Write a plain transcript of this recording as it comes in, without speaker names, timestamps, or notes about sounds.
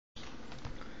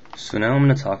So now I'm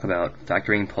going to talk about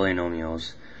factoring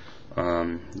polynomials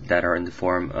that are in the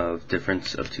form of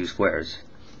difference of two squares.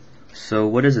 So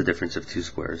what is a difference of two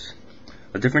squares?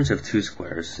 A difference of two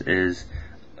squares is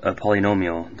a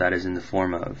polynomial that is in the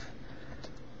form of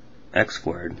x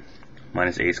squared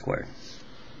minus a squared.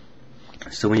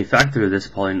 So when you factor this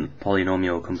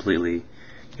polynomial completely,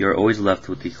 you're always left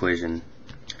with the equation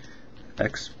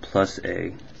x plus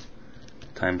a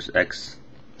times x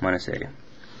minus a,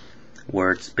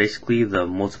 where it's basically the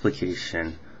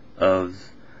multiplication of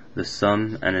the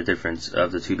sum and the difference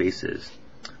of the two bases,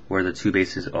 where the two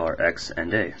bases are x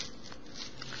and a.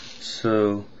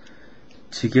 So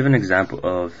to give an example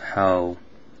of how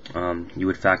you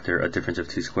would factor a difference of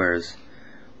two squares,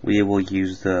 we will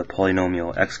use the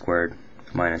polynomial x squared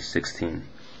minus 16.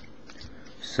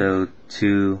 So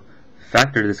to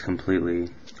factor this completely,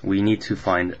 we need to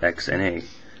find x and a.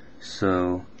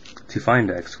 So to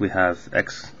find x, we have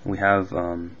x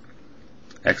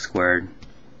squared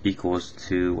equals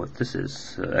to what this is.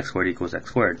 So x squared equals x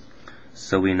squared.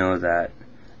 So we know that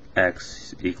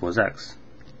x equals x,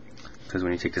 because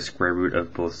when you take the square root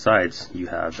of both sides, you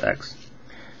have x.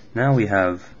 Now we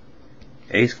have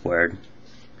a squared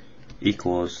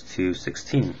equals to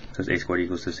 16, because a squared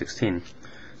equals to 16.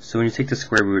 So when you take the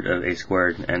square root of a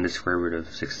squared and the square root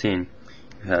of 16,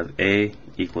 you have a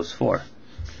equals 4.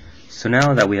 So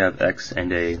now that we have x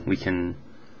and a, we can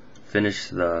finish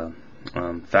the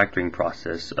factoring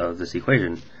process of this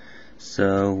equation.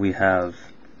 So we have,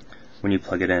 when you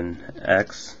plug it in,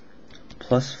 x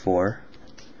plus 4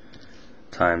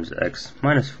 times x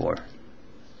minus 4.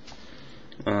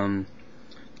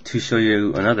 To show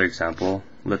you another example,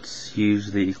 let's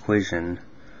use the equation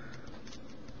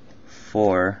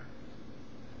 4x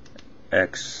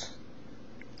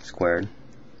squared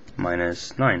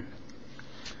minus 9.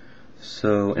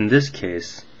 So in this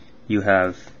case, you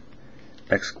have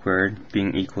x squared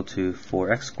being equal to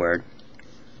 4x squared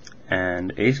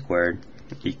and a squared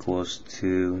equals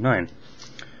to 9.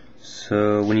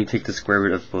 So when you take the square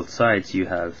root of both sides, you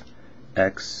have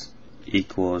x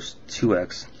equals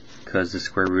 2x, because the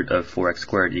square root of 4x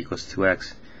squared equals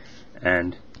 2x,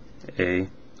 and a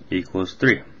equals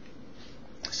 3.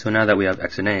 So now that we have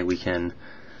x and a, we can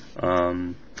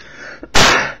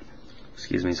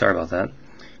excuse me, sorry about that.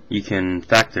 You can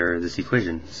factor this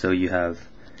equation. So you have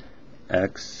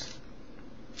x,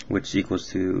 which equals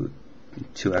to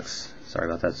 2x, sorry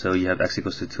about that. So you have x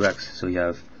equals to 2x. So you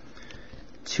have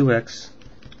 2x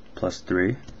plus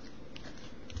 3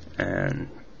 and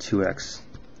 2x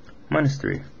minus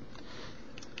 3.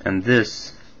 And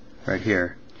this right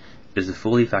here is the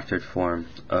fully factored form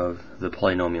of the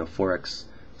polynomial 4x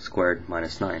squared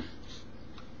minus 9.